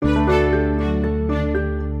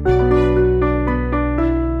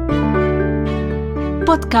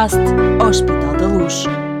podcast Hospital da Luz,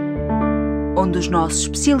 onde os nossos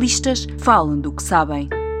especialistas falam do que sabem.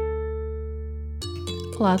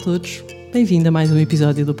 Olá a todos, bem-vindo a mais um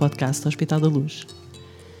episódio do podcast Hospital da Luz.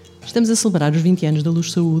 Estamos a celebrar os 20 anos da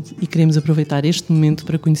Luz Saúde e queremos aproveitar este momento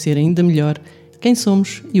para conhecer ainda melhor quem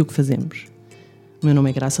somos e o que fazemos. O meu nome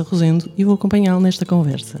é Graça Rosendo e vou acompanhá-lo nesta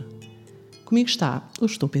conversa. Comigo está o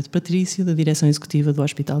gestor Pedro Patrício, da direção executiva do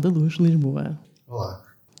Hospital da Luz Lisboa. Olá.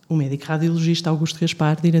 O médico radiologista Augusto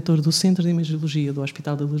Gaspar, diretor do Centro de Imagiologia do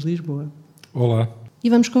Hospital da Luz Lisboa. Olá. E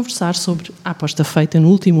vamos conversar sobre a aposta feita no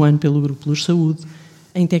último ano pelo Grupo Luz Saúde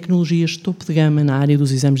em tecnologias topo de gama na área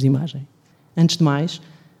dos exames de imagem. Antes de mais,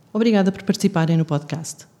 obrigada por participarem no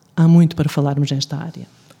podcast. Há muito para falarmos nesta área.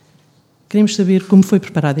 Queremos saber como foi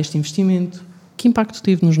preparado este investimento, que impacto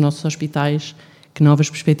teve nos nossos hospitais, que novas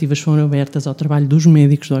perspectivas foram abertas ao trabalho dos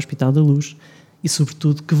médicos do Hospital da Luz e,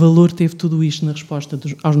 sobretudo, que valor teve tudo isto na resposta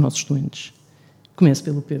aos nossos doentes. Começo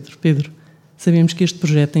pelo Pedro. Pedro, sabemos que este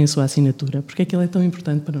projeto tem a sua assinatura. Por que é que ele é tão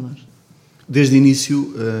importante para nós? Desde o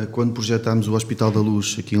início, quando projetámos o Hospital da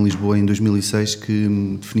Luz aqui em Lisboa em 2006, que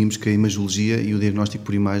definimos que a imagiologia e o diagnóstico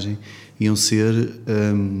por imagem iam ser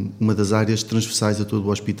uma das áreas transversais a todo o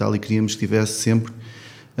hospital e queríamos que estivesse sempre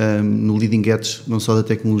no leading edge, não só da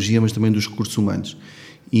tecnologia, mas também dos recursos humanos.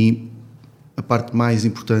 E a parte mais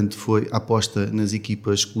importante foi a aposta nas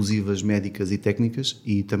equipas exclusivas médicas e técnicas,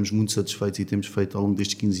 e estamos muito satisfeitos e temos feito ao longo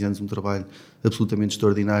destes 15 anos um trabalho absolutamente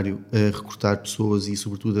extraordinário a recrutar pessoas e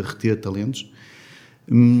sobretudo a reter talentos.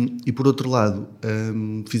 E por outro lado,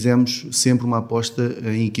 fizemos sempre uma aposta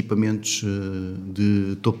em equipamentos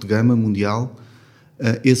de topo de gama mundial.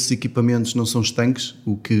 Esses equipamentos não são estanques,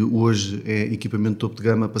 o que hoje é equipamento de topo de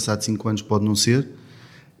gama, passado 5 anos pode não ser,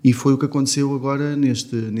 e foi o que aconteceu agora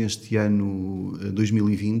neste ano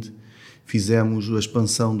 2020. Fizemos a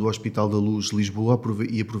expansão do Hospital da Luz Lisboa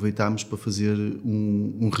e aproveitámos para fazer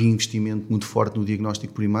um reinvestimento muito forte no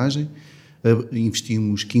diagnóstico por imagem.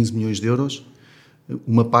 Investimos 15 milhões de euros,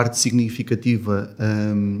 uma parte significativa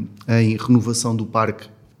em renovação do parque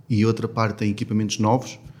e outra parte em equipamentos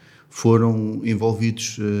novos. Foram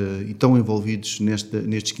envolvidos e estão envolvidos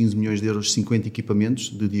nestes 15 milhões de euros 50 equipamentos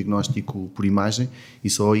de diagnóstico por imagem, e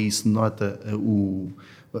só aí se nota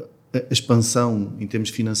a expansão em termos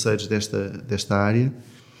financeiros desta área.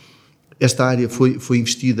 Esta área foi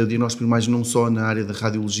investida, o diagnóstico por imagem, não só na área da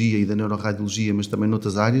radiologia e da neuroradiologia, mas também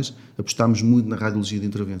noutras áreas. Apostámos muito na radiologia de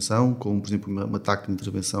intervenção, como por exemplo uma TAC de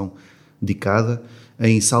intervenção dedicada,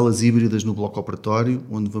 em salas híbridas no bloco operatório,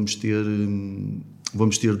 onde vamos ter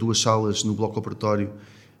 2 salas no bloco operatório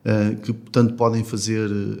que tanto podem fazer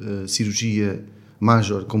cirurgia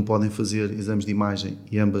major como podem fazer exames de imagem,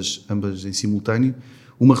 e ambas em simultâneo.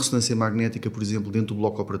 Uma ressonância magnética, por exemplo, dentro do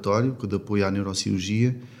bloco operatório, de apoio à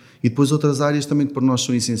neurocirurgia. E depois outras áreas também que para nós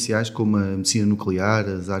são essenciais, como a medicina nuclear,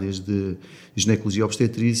 as áreas de ginecologia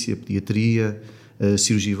obstetrícia, pediatria,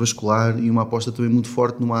 cirurgia vascular, e uma aposta também muito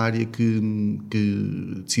forte numa área que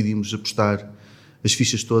decidimos apostar as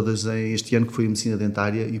fichas todas este ano, que foi a medicina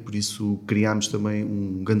dentária, e por isso criámos também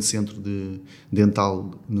um grande centro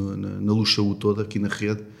dental na Luz Saúde toda, aqui na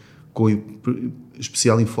rede, com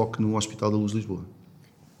especial enfoque no Hospital da Luz Lisboa.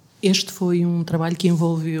 Este foi um trabalho que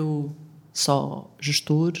envolveu só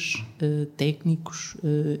gestores, técnicos.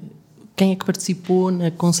 Quem é que participou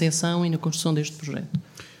na concepção e na construção deste projeto?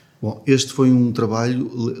 Bom, este foi um trabalho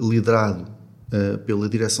liderado pela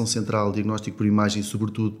Direção Central de Diagnóstico por Imagem,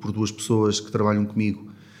 sobretudo por 2 pessoas que trabalham comigo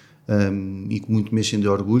e que muito me enchem de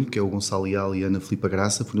orgulho, que é o Gonçalo Leal e a Ana Filipa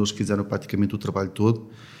Graça. Foram eles que fizeram praticamente o trabalho todo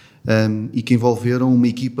e que envolveram uma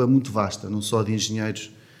equipa muito vasta, não só de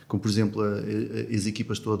engenheiros, como por exemplo as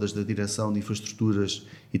equipas todas da Direção de Infraestruturas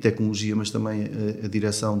e Tecnologia, mas também a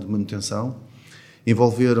Direção de Manutenção.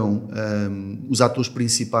 Envolveram os atores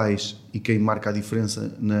principais e quem marca a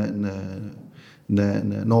diferença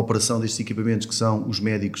na operação destes equipamentos, que são os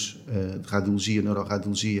médicos de radiologia,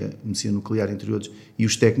 neuroradiologia, medicina nuclear, entre outros, e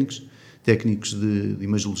os técnicos de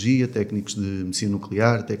imagiologia, técnicos de medicina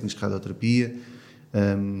nuclear, técnicos de radioterapia,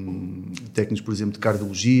 técnicos, por exemplo, de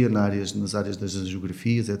cardiologia, nas áreas das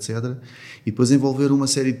angiografias, etc. E depois envolver uma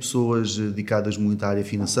série de pessoas dedicadas muito à área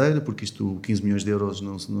financeira, porque isto, 15 milhões de euros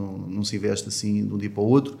não se investe assim de um dia para o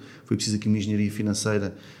outro. Foi preciso aqui uma engenharia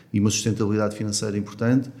financeira e uma sustentabilidade financeira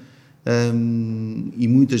importante. E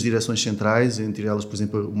muitas direções centrais, entre elas, por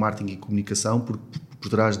exemplo, o marketing e comunicação. Por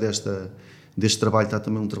trás deste trabalho está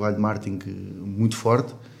também um trabalho de marketing muito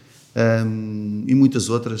forte. E muitas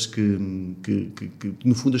outras que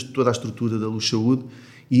no fundo, toda a estrutura da Luz Saúde,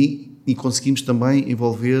 e conseguimos também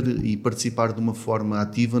envolver e participar de uma forma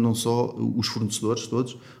ativa não só os fornecedores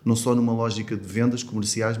todos, não só numa lógica de vendas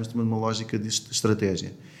comerciais, mas também numa lógica de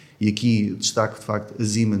estratégia. E aqui destaco, de facto, a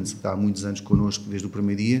Siemens, que está há muitos anos connosco desde o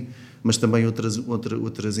primeiro dia, mas também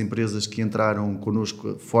outras empresas que entraram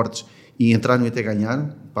connosco fortes e entraram e até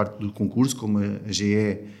ganharam parte do concurso, como a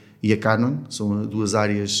GE e a Canon, são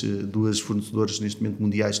duas fornecedoras neste momento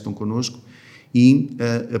mundiais que estão connosco. E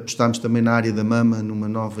apostámos também na área da mama,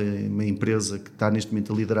 numa empresa que está neste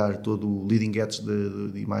momento a liderar todo o leading edge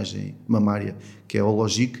de imagem mamária, que é a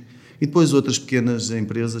Logic. E depois outras pequenas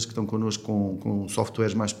empresas que estão connosco com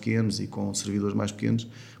softwares mais pequenos e com servidores mais pequenos.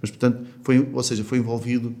 Mas, portanto, foi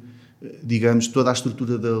envolvido, digamos, toda a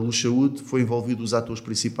estrutura da Luz Saúde, foi envolvido os atores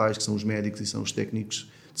principais, que são os médicos e são os técnicos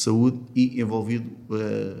de saúde, e envolvido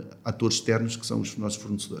atores externos, que são os nossos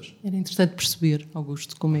fornecedores. Era interessante perceber,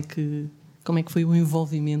 Augusto, como é que foi o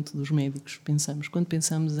envolvimento dos médicos. Quando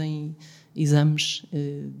pensamos em exames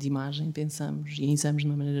de imagem, e em exames de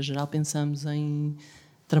uma maneira geral, pensamos em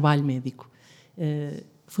trabalho médico.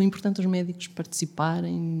 Foi importante os médicos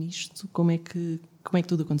participarem nisto? Como é que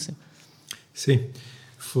tudo aconteceu? Sim,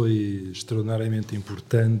 foi extraordinariamente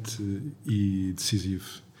importante e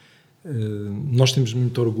decisivo. Nós temos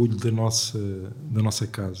muito orgulho da nossa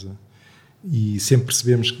casa e sempre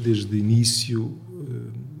percebemos que desde o início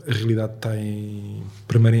a realidade está em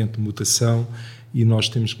permanente mutação e nós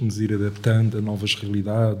temos que nos ir adaptando a novas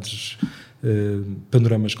realidades,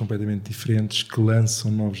 panoramas completamente diferentes que lançam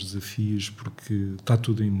novos desafios, porque está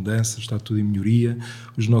tudo em mudanças, está tudo em melhoria,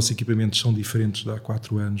 os nossos equipamentos são diferentes de há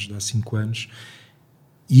 4 anos, de há 5 anos,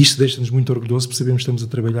 e isto deixa-nos muito orgulhosos, porque sabemos que estamos a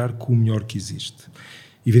trabalhar com o melhor que existe.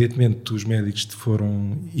 Evidentemente, os médicos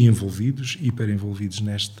foram envolvidos, hiper envolvidos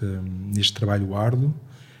neste trabalho árduo,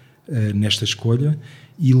 nesta escolha,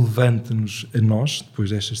 e levanta-nos a nós,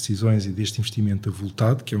 depois destas decisões e deste investimento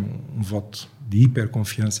avultado, que é um voto de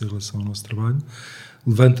hiperconfiança em relação ao nosso trabalho,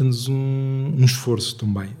 levanta-nos um esforço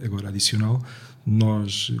também, agora adicional.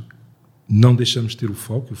 Nós não deixamos de ter o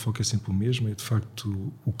foco é sempre o mesmo, é de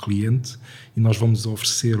facto o cliente, e nós vamos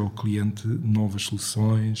oferecer ao cliente novas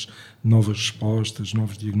soluções, novas respostas,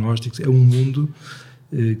 novos diagnósticos. É um mundo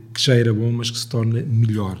que já era bom, mas que se torna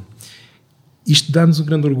melhor. Isto dá-nos um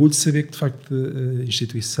grande orgulho de saber que, de facto, a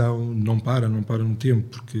instituição não para no tempo,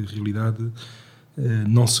 porque a realidade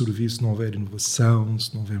não sobrevive se não houver inovação,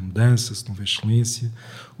 se não houver mudança, se não houver excelência.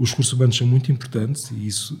 Os recursos humanos são muito importantes e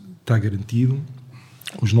isso está garantido.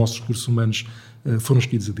 Os nossos recursos humanos foram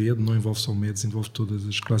escolhidos a dedo, não envolve só médicos, envolve todas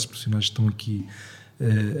as classes profissionais que estão aqui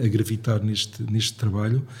a gravitar neste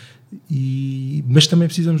trabalho, mas também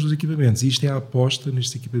precisamos dos equipamentos, e isto é a aposta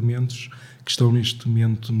nestes equipamentos que estão neste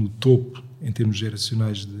momento no topo em termos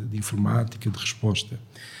geracionais de informática, de resposta.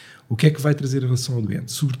 O que é que vai trazer em relação ao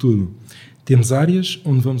doente? Sobretudo, temos áreas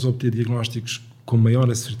onde vamos obter diagnósticos com maior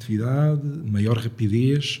assertividade, maior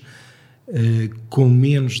rapidez, com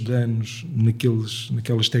menos danos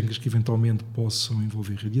naquelas técnicas que eventualmente possam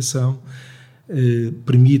envolver radiação,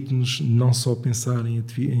 permite-nos não só pensar em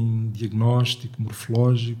diagnóstico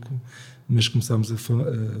morfológico, mas começamos a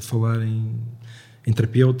falar em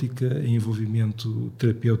terapêutica, em envolvimento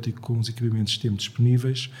terapêutico com os equipamentos que temos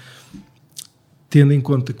disponíveis, tendo em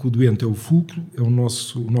conta que o doente é o fulcro, é o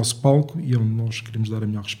nosso palco e é onde nós queremos dar a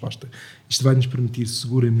melhor resposta. Isto vai nos permitir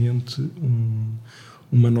seguramente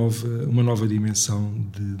uma nova dimensão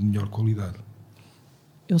de melhor qualidade.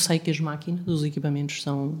 Eu sei que as máquinas, os equipamentos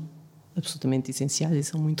são absolutamente essenciais e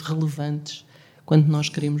são muito relevantes quando nós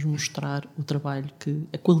queremos mostrar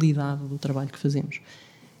a qualidade do trabalho que fazemos.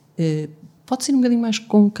 Pode ser um bocadinho mais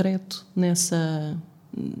concreto nessa...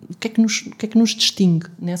 O que é que nos distingue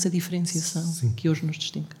nessa diferenciação? Sim. Que hoje nos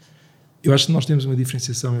distingue? Eu acho que nós temos uma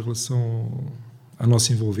diferenciação em relação à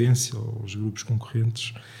nossa envolvência, aos grupos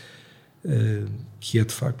concorrentes, que é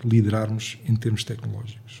de facto liderarmos em termos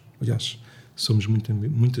tecnológicos. Aliás, somos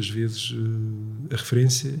muitas vezes a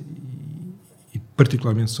referência e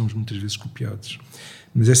particularmente somos muitas vezes copiados.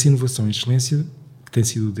 Mas essa inovação e excelência, que tem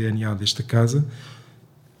sido o DNA desta casa,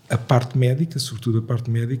 a parte médica, sobretudo a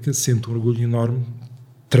parte médica, sente um orgulho enorme de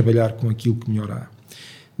trabalhar com aquilo que melhor há.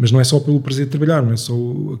 Mas não é só pelo prazer de trabalhar, não é só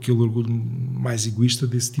aquele orgulho mais egoísta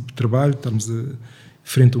desse tipo de trabalho, estarmos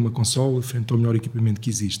frente a uma consola, frente ao melhor equipamento que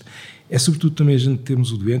existe. É sobretudo também a gente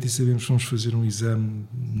termos o doente e sabemos que vamos fazer um exame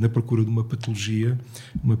na procura de uma patologia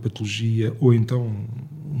ou então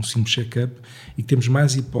um simples check-up, e que temos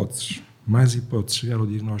mais hipóteses de chegar ao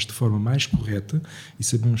diagnóstico de forma mais correta, e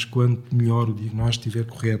sabemos que quanto melhor o diagnóstico estiver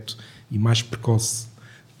correto e mais precoce,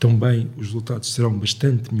 também os resultados serão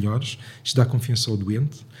bastante melhores. Isto dá confiança ao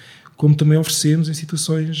doente, como também oferecemos em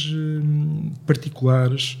situações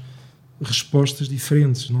particulares, respostas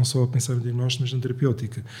diferentes, não só a pensar no diagnóstico, mas na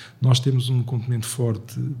terapêutica. Nós temos um componente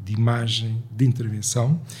forte de imagem, de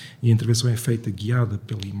intervenção, e a intervenção é feita guiada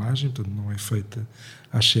pela imagem, portanto não é feita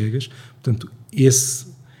às cegas. Portanto,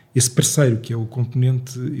 esse parceiro, que é o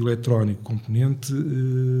componente eletrónico, o componente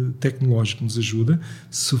tecnológico, nos ajuda.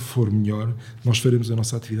 Se for melhor, nós faremos a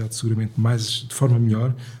nossa atividade seguramente de forma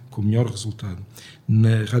melhor, com melhor resultado.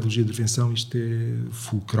 Na radiologia de intervenção isto é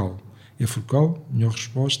fulcral. É fulcral, melhor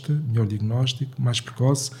resposta, melhor diagnóstico, mais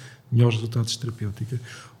precoce, melhores resultados de terapêutica.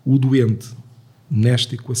 O doente,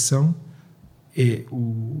 nesta equação, é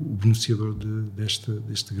o beneficiador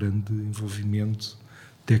deste grande envolvimento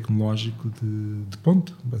tecnológico de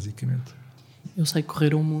ponto, basicamente. Eu sei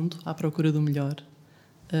correr o mundo à procura do melhor.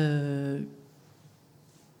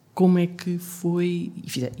 Como é que foi...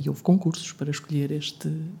 E houve concursos para escolher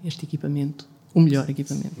este equipamento, o melhor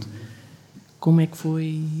equipamento. Como é que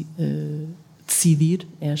foi decidir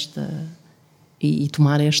e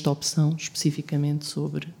tomar esta opção especificamente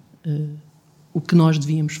sobre o que nós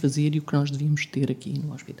devíamos fazer e o que nós devíamos ter aqui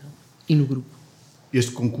no hospital e no grupo?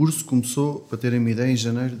 Este concurso começou, para terem uma ideia, em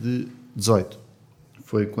janeiro de 18.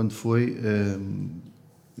 Foi quando foi,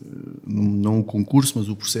 não o concurso, mas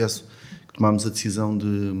o processo que tomámos a decisão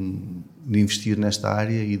de investir nesta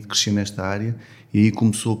área e de crescer nesta área. E aí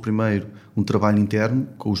começou primeiro um trabalho interno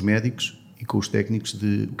com os médicos e com os técnicos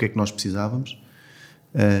de o que é que nós precisávamos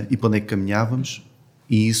e para onde é que caminhávamos.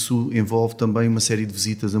 E isso envolve também uma série de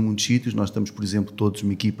visitas a muitos sítios. Nós estamos, por exemplo, todos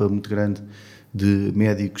uma equipa muito grande de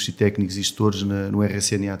médicos e técnicos e gestores no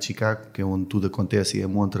RSNA de Chicago, que é onde tudo acontece e é a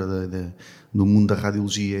montra do mundo da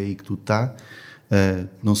radiologia, é aí que tudo está.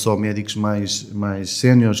 Não só médicos mais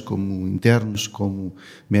séniores, como internos, como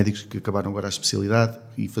médicos que acabaram agora a especialidade,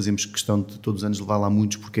 e fazemos questão de todos os anos levar lá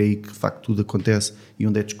muitos, porque é aí que de facto tudo acontece e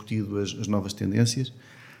onde é discutido as novas tendências.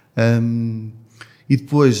 E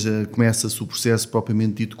depois começa-se o processo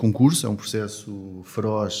propriamente dito de concurso. É um processo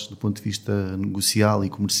feroz do ponto de vista negocial e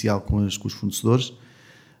comercial com os fornecedores,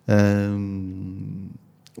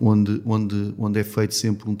 onde é feito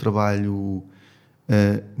sempre um trabalho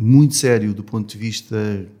muito sério do ponto de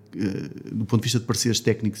vista de pareceres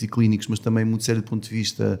técnicos e clínicos, mas também muito sério do ponto de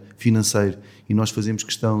vista financeiro, e nós fazemos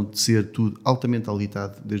questão de ser tudo altamente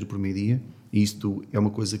auditado desde o primeiro dia, e isto é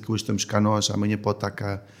uma coisa que hoje estamos cá nós, amanhã pode estar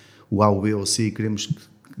cá o A, o B ou o C, e queremos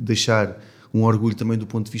deixar um orgulho também do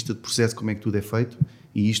ponto de vista de processo, como é que tudo é feito,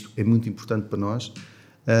 e isto é muito importante para nós.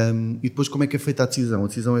 E depois como é que é feita a decisão? A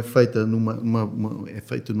decisão é feita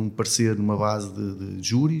num parecer, numa base de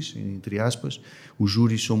júris, entre aspas. Os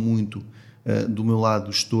júris são muito do meu lado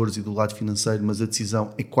dos gestores e do lado financeiro, mas a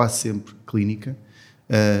decisão é quase sempre clínica,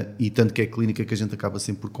 e tanto que é clínica que a gente acaba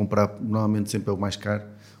sempre por comprar, normalmente sempre é o mais caro,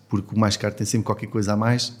 porque o mais caro tem sempre qualquer coisa a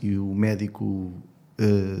mais, e o médico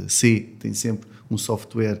C tem sempre um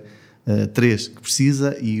software 3 que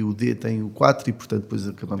precisa, e o D tem o 4, e portanto depois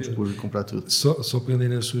acabamos por comprar tudo. Só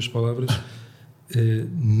prendendo nas suas palavras,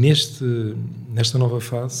 nesta nova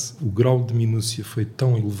fase o grau de minúcia foi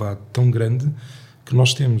tão elevado, tão grande, que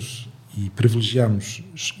nós temos e privilegiamos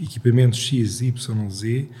equipamentos X, Y,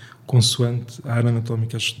 Z consoante a área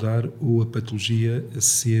anatómica a estudar ou a patologia a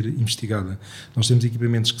ser investigada. Nós temos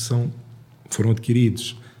equipamentos que foram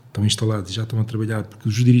adquiridos, estão instalados e já estão a trabalhar, porque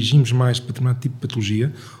os dirigimos mais para determinado tipo de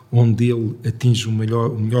patologia, onde ele atinge o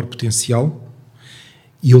melhor potencial,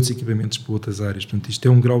 e outros equipamentos para outras áreas. Portanto, isto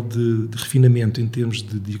é um grau de refinamento em termos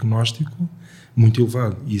de diagnóstico muito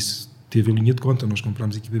elevado, e isso teve a linha de conta. Nós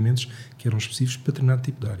comprámos equipamentos que eram específicos para determinado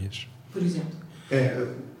tipo de áreas. Por exemplo?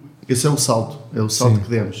 Esse é o salto que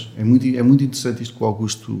demos. É muito interessante isto que o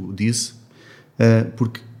Augusto disse,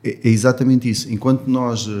 porque é exatamente isso. Enquanto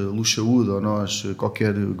nós, Luz Saúde, ou nós,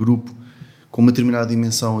 qualquer grupo com uma determinada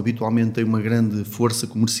dimensão, habitualmente tem uma grande força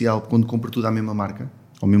comercial quando compra tudo à mesma marca,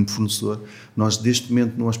 ao mesmo fornecedor, nós, deste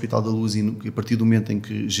momento, no Hospital da Luz, e a partir do momento em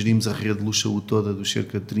que gerimos a rede de Luz Saúde toda, dos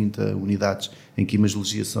cerca de 30 unidades, em que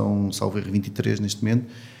imagiologia são, salvo erro, 23 neste momento,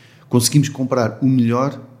 conseguimos comprar o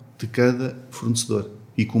melhor de cada fornecedor,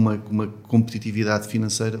 e com uma competitividade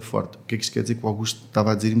financeira forte. O que é que isto quer dizer? Que o Augusto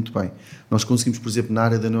estava a dizer muito bem. Nós conseguimos, por exemplo, na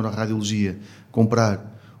área da neuroradiologia,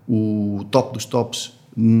 comprar o top dos tops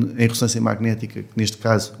em ressonância magnética, que neste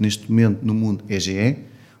caso, neste momento, no mundo, é GE,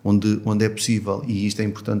 onde é possível, e isto é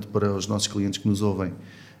importante para os nossos clientes que nos ouvem,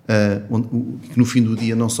 que no fim do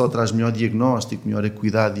dia não só traz melhor diagnóstico, melhor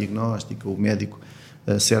acuidade diagnóstica, o médico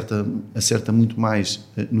acerta muito mais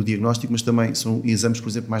no diagnóstico, mas também são exames, por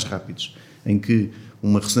exemplo, mais rápidos, em que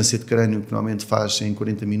uma ressonância de crânio que normalmente faz em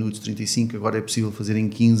 40 minutos, 35, agora é possível fazer em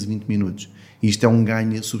 15, 20 minutos. E isto é um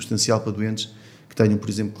ganho substancial para doentes que tenham, por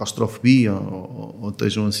exemplo, claustrofobia ou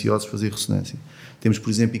estejam ansiosos de fazer ressonância. Temos, por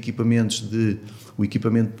exemplo, o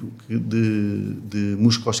equipamento de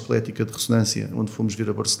musculoesquelética de ressonância, onde fomos ver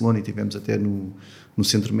a Barcelona e tivemos até no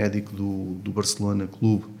centro médico do Barcelona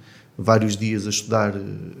Clube vários dias a estudar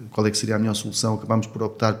qual é que seria a melhor solução. Acabámos por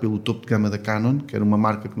optar pelo topo de gama da Canon, que era uma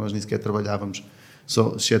marca que nós nem sequer trabalhávamos,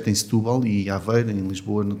 só exceto em Setúbal e Aveiro. Em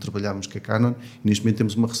Lisboa não trabalhávamos com a Canon, e neste momento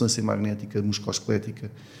temos uma ressonância magnética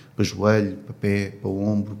musculoesquelética para joelho, para pé, para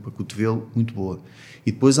ombro, para cotovelo, muito boa.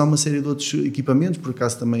 E depois há uma série de outros equipamentos, por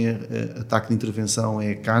acaso também a TAC de intervenção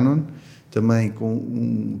é Canon, também com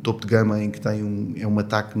um topo de gama em que é uma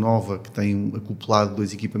TAC nova, que tem acoplado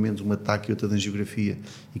 2 equipamentos, uma TAC e outra de angiografia,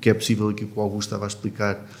 e que é possível, aqui que o Augusto estava a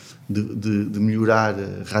explicar, de melhorar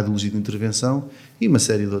a radiologia de intervenção, e uma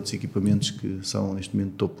série de outros equipamentos que são neste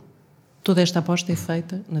momento topo. Toda esta aposta é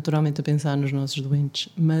feita, naturalmente, a pensar nos nossos doentes,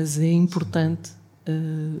 mas é importante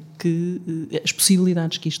que as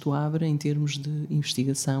possibilidades que isto abre em termos de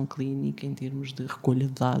investigação clínica, em termos de recolha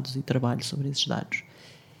de dados e trabalho sobre esses dados.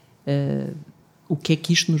 O que é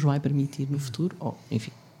que isto nos vai permitir no futuro?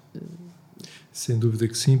 Enfim. Sem dúvida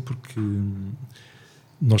que sim, porque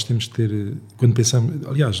nós temos de ter, quando pensamos,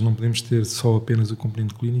 aliás, não podemos ter só apenas o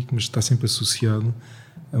componente clínico, mas está sempre associado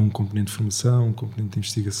a um componente de formação, um componente de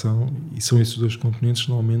investigação, e são esses 2 componentes que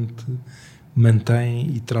normalmente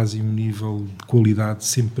mantêm e trazem um nível de qualidade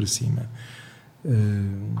sempre para cima.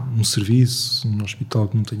 Um serviço, um hospital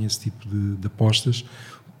que não tenha esse tipo de apostas,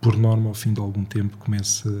 por norma, ao fim de algum tempo,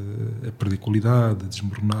 começa a perder qualidade, a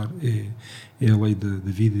desmoronar. É a lei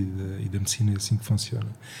da vida e da medicina, é assim que funciona.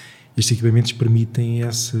 Estes equipamentos permitem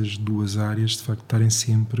essas 2 áreas, de facto, estarem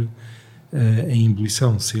sempre em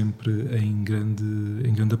ebulição, sempre em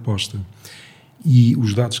grande aposta. E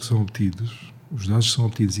os dados que são obtidos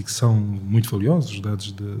e que são muito valiosos, os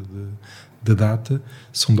dados da data,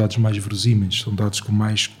 são dados mais verosímeis, são dados com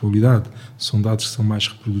mais qualidade, são dados que são mais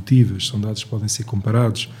reprodutíveis, são dados que podem ser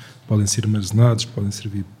comparados, podem ser armazenados, podem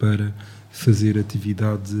servir para fazer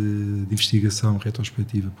atividade de investigação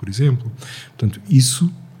retrospectiva, por exemplo. Portanto,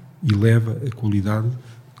 isso eleva a qualidade,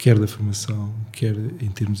 quer da formação, quer em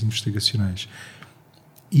termos investigacionais.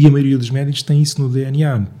 E a maioria dos médicos tem isso no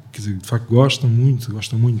DNA, quer dizer, de facto gostam muito de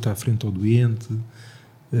estar à frente ao doente,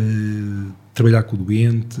 trabalhar com o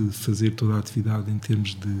doente, fazer toda a atividade em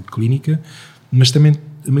termos de clínica, mas também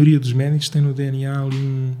a maioria dos médicos tem no DNA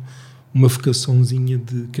ali uma vocaçãozinha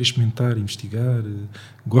de querer experimentar, investigar,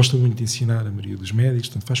 gostam muito de ensinar, a maioria dos médicos,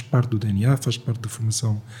 portanto faz parte do DNA, faz parte da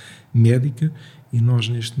formação médica, e nós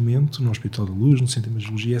neste momento, no Hospital da Luz, no Centro de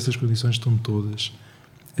Imagiologia, essas condições estão todas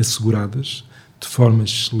asseguradas, de forma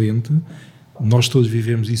excelente. Nós todos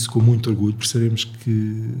vivemos isso com muito orgulho, percebemos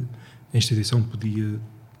que a instituição podia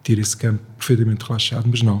ter esse campo perfeitamente relaxado,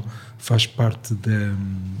 mas não, faz parte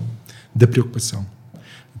da preocupação.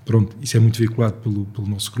 Pronto, isso é muito veiculado pelo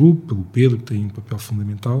nosso grupo, pelo Pedro, que tem um papel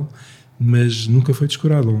fundamental, mas nunca foi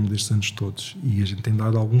descurado ao longo destes anos todos, e a gente tem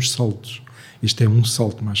dado alguns saltos. Este é um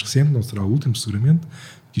salto mais recente, não será o último seguramente,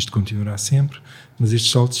 que isto continuará sempre, mas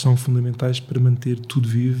estes saltos são fundamentais para manter tudo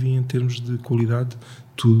vivo e, em termos de qualidade,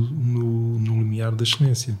 tudo no limiar da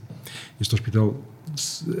excelência. Este hospital,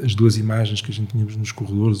 as 2 imagens que a gente tínhamos nos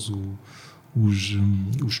corredores,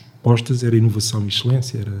 os postas, era inovação e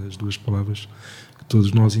excelência, eram as 2 palavras que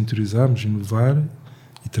todos nós interiorizámos, inovar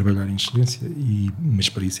e trabalhar em excelência, mas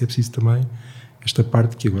para isso é preciso também esta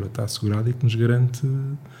parte que agora está assegurada e que nos garante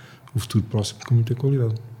o futuro próximo com muita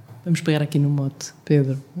qualidade. Vamos pegar aqui no mote,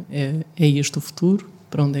 Pedro. É este o futuro?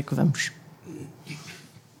 Para onde é que vamos?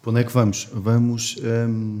 Para onde é que vamos? Vamos,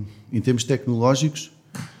 em termos tecnológicos,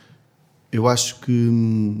 eu acho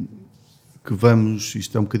que vamos,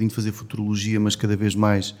 isto é um bocadinho de fazer futurologia, mas cada vez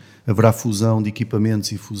mais haverá fusão de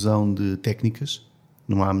equipamentos e fusão de técnicas,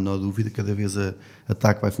 não há a menor dúvida, cada vez a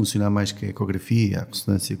TAC vai funcionar mais que a ecografia, a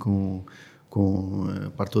ressonância com a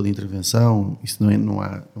parte toda de intervenção, isso não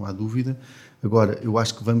há dúvida. Agora, eu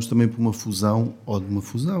acho que vamos também para uma fusão,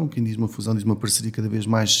 quem diz uma fusão diz uma parceria cada vez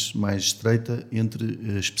mais estreita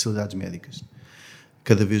entre especialidades médicas.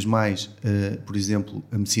 Cada vez mais, por exemplo,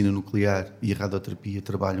 a medicina nuclear e a radioterapia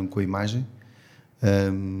trabalham com a imagem,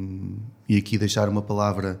 e aqui deixar uma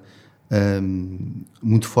palavra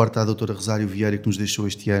muito forte à doutora Rosário Vieira, que nos deixou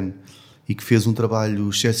este ano e que fez um trabalho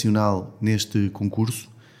excepcional neste concurso,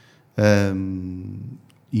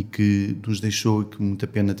 e que nos deixou, e que muita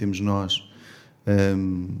pena temos nós,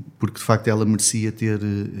 porque de facto ela merecia ter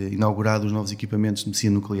inaugurado os novos equipamentos de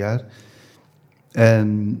medicina nuclear,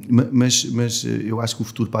 mas eu acho que o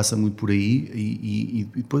futuro passa muito por aí, e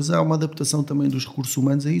depois há uma adaptação também dos recursos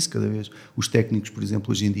humanos a isso, cada vez. Os técnicos, por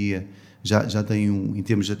exemplo, hoje em dia já têm, em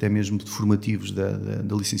termos até mesmo de formativos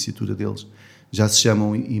da licenciatura deles, já se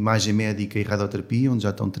chamam imagem médica e radioterapia, onde já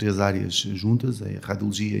estão 3 áreas juntas, a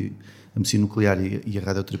radiologia, a medicina nuclear e a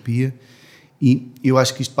radioterapia. E eu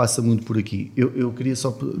acho que isto passa muito por aqui. Eu queria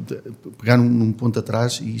só pegar num ponto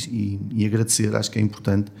atrás e agradecer, acho que é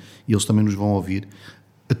importante, e eles também nos vão ouvir,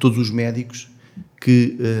 a todos os médicos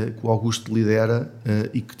que o Augusto lidera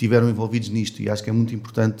e que estiveram envolvidos nisto. E acho que é muito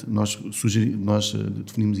importante nós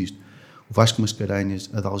definimos isto. O Vasco Mascarenhas,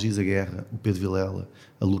 a Dalgisa Guerra, o Pedro Vilela,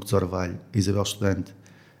 a Lourdes Orvalho, a Isabel Estudante,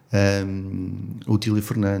 a Otília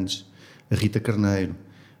Fernandes, a Rita Carneiro,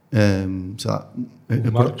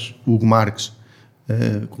 o Hugo Marques,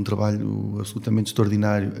 com um trabalho absolutamente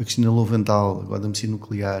extraordinário, a Cristina Louvental, agora da medicina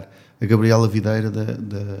nuclear, a Gabriela Videira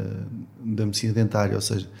da medicina dentária, ou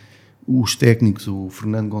seja, os técnicos, o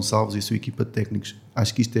Fernando Gonçalves e a sua equipa de técnicos.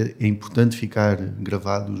 Acho que isto é importante ficar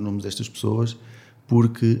gravado, os nomes destas pessoas,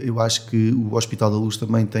 porque eu acho que o Hospital da Luz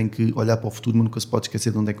também tem que olhar para o futuro, mas nunca se pode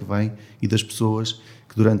esquecer de onde é que vem e das pessoas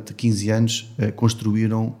que durante 15 anos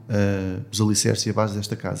construíram os alicerces e a base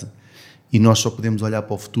desta casa. E nós só podemos olhar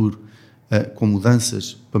para o futuro com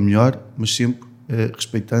mudanças para melhor, mas sempre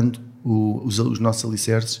respeitando os nossos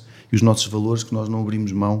alicerces e os nossos valores, que nós não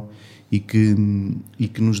abrimos mão e que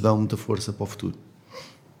nos dão muita força para o futuro.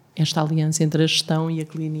 Esta aliança entre a gestão e a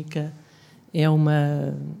clínica é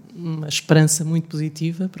uma esperança muito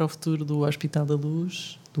positiva para o futuro do Hospital da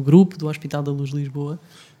Luz, do grupo do Hospital da Luz Lisboa?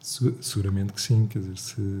 Seguramente que sim, quer dizer,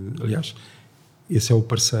 aliás, esse é o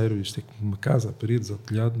parceiro, isto é como uma casa, há paredes, há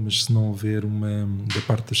telhado, mas se não houver da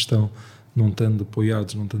parte da gestão, não estando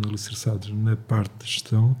apoiados, não estando alicerçados na parte da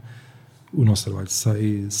gestão, o nosso trabalho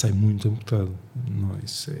sai muito amputado. Não,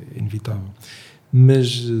 isso é inevitável. Mas,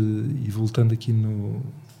 e voltando aqui um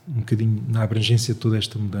bocadinho na abrangência de toda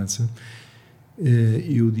esta mudança,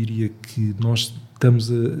 eu diria que nós estamos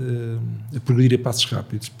a progredir a passos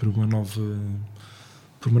rápidos para uma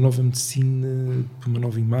nova medicina, para uma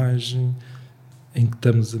nova imagem, em que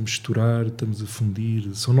estamos a misturar, estamos a fundir.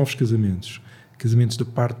 São novos casamentos da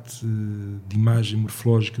parte de imagem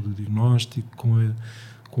morfológica do diagnóstico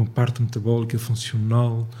com a parte metabólica,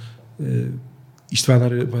 funcional. Isto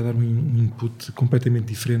vai dar um input completamente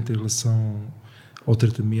diferente em relação ao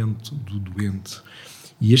tratamento do doente.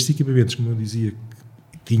 E estes equipamentos, como eu dizia,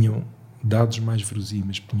 tinham dados mais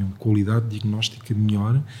verosímeis, tinham qualidade diagnóstica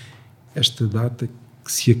melhor. Esta data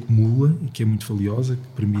que se acumula e que é muito valiosa, que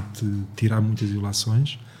permite tirar muitas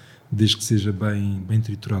ilações, desde que seja bem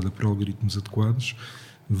triturada por algoritmos adequados,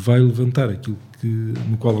 vai levantar aquilo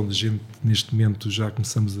no qual onde a gente, neste momento, já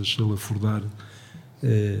começamos a salafurdar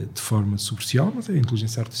de forma superficial, mas é a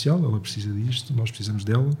inteligência artificial, ela precisa disto, nós precisamos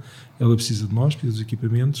dela, ela precisa de nós, precisa dos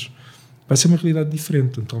equipamentos. Vai ser uma realidade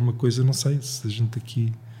diferente. Portanto, há uma coisa, não sei, se a gente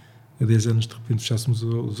aqui a 10 anos de repente fechássemos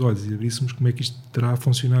os olhos e abríssemos, como é que isto terá a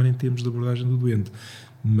funcionar em termos de abordagem do doente.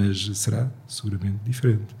 Mas será seguramente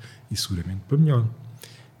diferente e seguramente para melhor.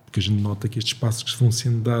 Porque a gente nota que estes passos que vão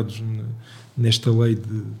sendo dados nesta lei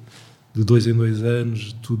de 2 em 2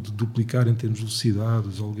 anos, tudo de duplicar em termos de velocidade,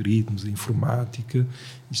 os algoritmos, a informática,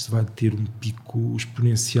 isto vai ter um pico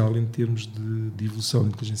exponencial em termos de evolução da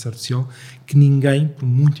inteligência artificial, que ninguém, por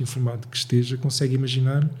muito informado que esteja, consegue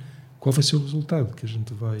imaginar qual vai ser o resultado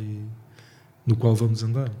no qual vamos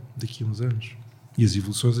andar daqui a uns anos. E as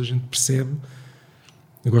evoluções a gente percebe.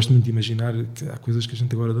 Eu gosto muito de imaginar que há coisas que a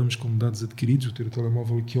gente agora damos como dados adquiridos, o ter o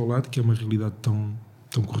telemóvel aqui ao lado, que é uma realidade tão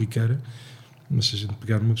corriqueira, mas se a gente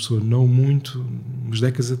pegar uma pessoa não muito, umas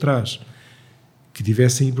décadas atrás, que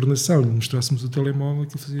tivesse em hibernação e mostrássemos o telemóvel,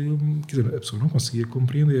 que fazia, quer dizer, a pessoa não conseguia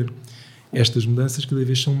compreender. Estas mudanças cada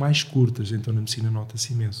vez são mais curtas, então na medicina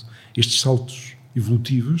nota-se imenso. Estes saltos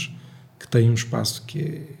evolutivos, que têm um espaço que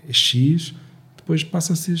é X, depois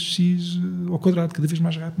passa a ser X ao quadrado, cada vez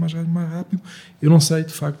mais rápido. Eu não sei,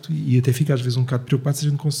 de facto, e até fico às vezes um bocado preocupado se a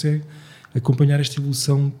gente consegue acompanhar esta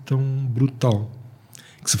evolução tão brutal,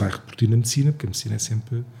 que se vai repetir na medicina, porque a medicina é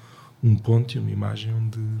sempre um ponto e uma imagem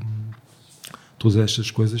onde todas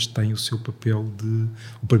estas coisas têm o seu papel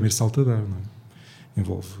o primeiro salto a dar, não é?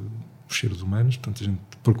 Envolve os seres humanos, portanto a gente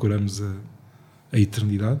procuramos a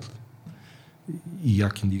eternidade, e há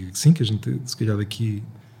quem diga que sim, que a gente, se calhar daqui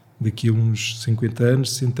a uns 50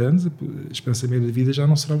 anos, 60 anos, a esperança média de vida já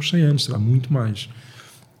não será os 100 anos, será muito mais.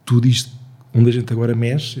 Tudo isto, onde a gente agora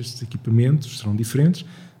mexe, estes equipamentos serão diferentes,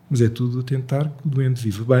 mas é tudo a tentar que o doente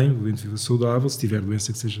viva bem, o doente viva saudável, se tiver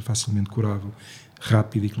doença que seja facilmente curável,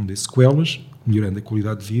 rápida e que não dê sequelas, melhorando a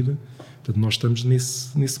qualidade de vida. Portanto, nós estamos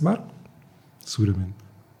nesse barco, seguramente.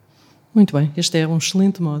 Muito bem, este é um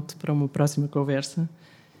excelente mote para uma próxima conversa.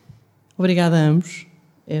 Obrigada a ambos.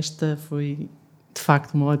 Esta foi, de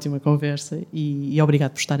facto, uma ótima conversa e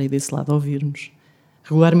obrigado por estarem desse lado a ouvir-nos.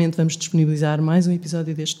 Regularmente vamos disponibilizar mais um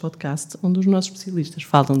episódio deste podcast, onde os nossos especialistas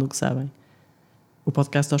falam do que sabem. O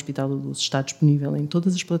podcast do Hospital da Luz está disponível em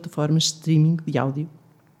todas as plataformas de streaming de áudio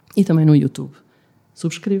e também no YouTube.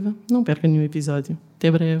 Subscreva, não perca nenhum episódio. Até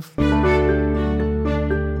breve!